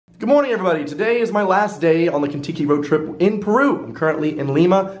Good morning, everybody. Today is my last day on the Contiki road trip in Peru. I'm currently in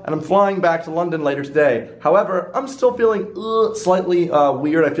Lima, and I'm flying back to London later today. However, I'm still feeling slightly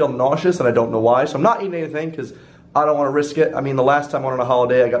weird. I feel nauseous, and I don't know why, so I'm not eating anything, because I don't want to risk it. I mean, the last time I went on a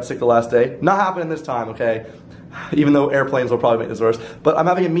holiday, I got sick the last day. Not happening this time, okay? Even though airplanes will probably make this worse. But I'm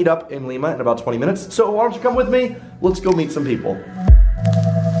having a meetup in Lima in about 20 minutes, so why don't you come with me? Let's go meet some people.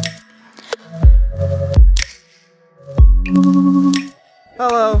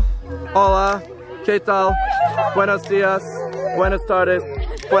 Hello, hola, ¿qué tal? Buenos días, buenas tardes,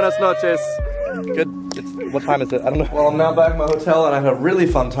 buenas noches. Good, what time is it? I don't know. Well, I'm now back at my hotel and I had a really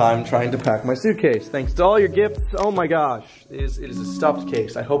fun time trying to pack my suitcase. Thanks to all your gifts, oh my gosh. It is a stuffed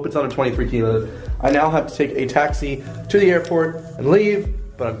case. I hope it's under 23 kilos. I now have to take a taxi to the airport and leave,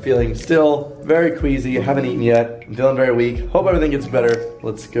 but I'm feeling still very queasy. I haven't eaten yet. I'm feeling very weak. Hope everything gets better.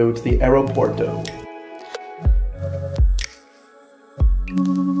 Let's go to the aeroporto.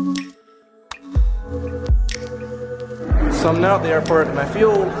 So I'm now at the airport and I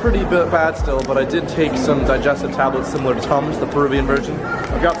feel pretty bad still, but I did take some digestive tablets similar to Tums, the Peruvian version.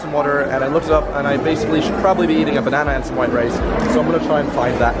 I got some water and I looked it up and I basically should probably be eating a banana and some white rice. So I'm gonna try and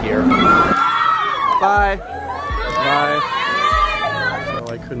find that here. Bye. Bye.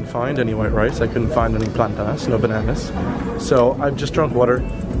 So I couldn't find any white rice, I couldn't find any plantanas, no bananas. So I've just drunk water.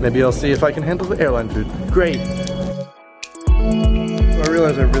 Maybe I'll see if I can handle the airline food. Great. I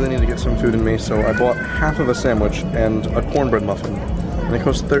realized I really need to get some food in me, so I bought half of a sandwich and a cornbread muffin, and it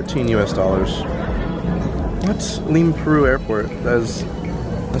cost $13 US. What? Lima, Peru airport? That's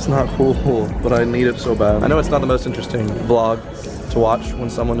not cool, but I need it so bad. I know it's not the most interesting vlog to watch when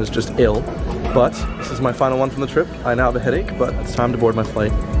someone is just ill, but this is my final one from the trip. I now have a headache, but it's time to board my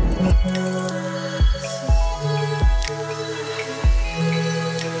flight.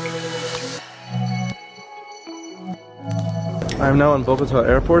 I'm now in Bogota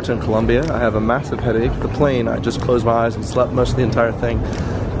Airport in Colombia. I have a massive headache. The plane, I just closed my eyes and slept most of the entire thing.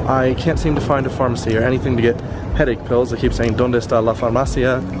 I can't seem to find a pharmacy or anything to get headache pills. I keep saying, ¿Dónde está la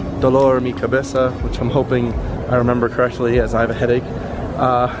farmacia? Dolor mi cabeza, which I'm hoping I remember correctly as I have a headache.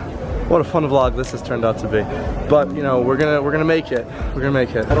 What a fun vlog this has turned out to be. But, you know, we're gonna make it. We're gonna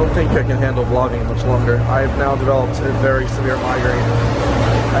make it. I don't think I can handle vlogging much longer. I've now developed a very severe migraine.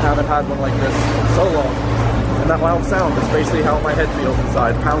 I haven't had one like this in so long. And that loud sound is basically how my head feels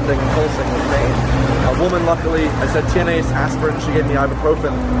inside, pounding and pulsing with pain. A woman, luckily, I said, "Tienes aspirin," she gave me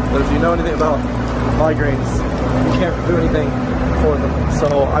ibuprofen. But if you know anything about migraines, you can't do anything for them.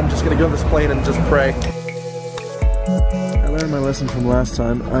 So I'm just gonna go on this plane and just pray. I learned my lesson from last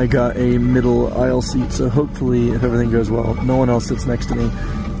time. I got a middle aisle seat, so hopefully, if everything goes well, no one else sits next to me,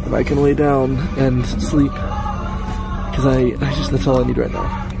 and I can lay down and sleep. Because that's all I need right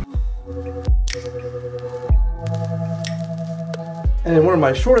now. And in one of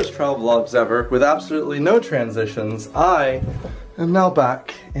my shortest travel vlogs ever, with absolutely no transitions, I am now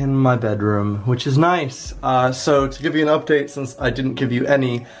back in my bedroom, which is nice. So to give you an update, since I didn't give you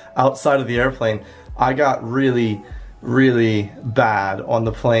any outside of the airplane, I got really bad on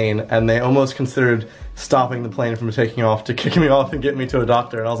the plane, and they almost considered stopping the plane from taking off to kick me off and get me to a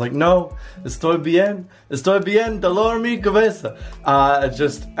doctor. And I was like, no, estoy bien, dolor mi cabeza. I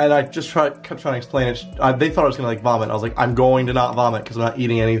kept trying to explain it. They thought I was gonna like vomit. I was like, I'm going to not vomit because I'm not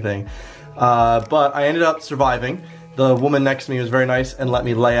eating anything. But I ended up surviving. The woman next to me was very nice and let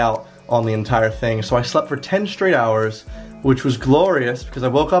me lay out on the entire thing. So I slept for 10 straight hours, which was glorious because I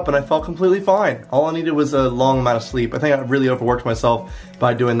woke up and I felt completely fine. All I needed was a long amount of sleep. I think I really overworked myself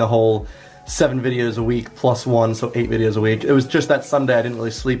by doing the whole 7 videos a week plus 1, so 8 videos a week. It was just that Sunday I didn't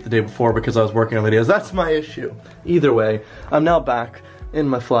really sleep the day before because I was working on videos. That's my issue. Either way, I'm now back in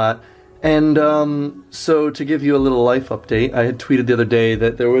my flat. And so to give you a little life update, I had tweeted the other day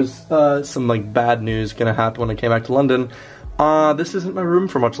that there was some like bad news gonna happen when I came back to London. This isn't my room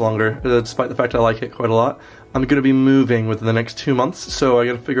for much longer, despite the fact I like it quite a lot. I'm gonna be moving within the next 2 months, so I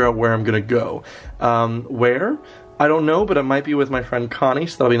gotta figure out where I'm gonna go. Where? I don't know, but it might be with my friend Connie,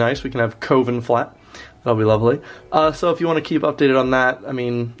 so that'll be nice. We can have Coven flat. That'll be lovely. So if you want to keep updated on that, I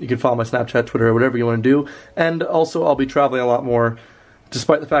mean, you can follow my Snapchat, Twitter, or whatever you want to do. And also, I'll be traveling a lot more,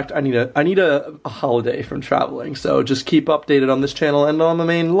 despite the fact I need a holiday from traveling. So just keep updated on this channel and on the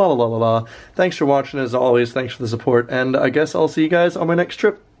main la. Thanks for watching, as always. Thanks for the support, and I guess I'll see you guys on my next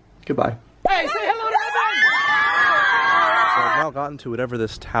trip. Goodbye. Hey, say hello to everyone! So I've now gotten to whatever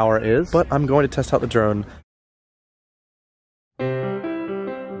this tower is, but I'm going to test out the drone.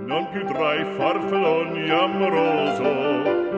 Non più tra i farfalloni amoroso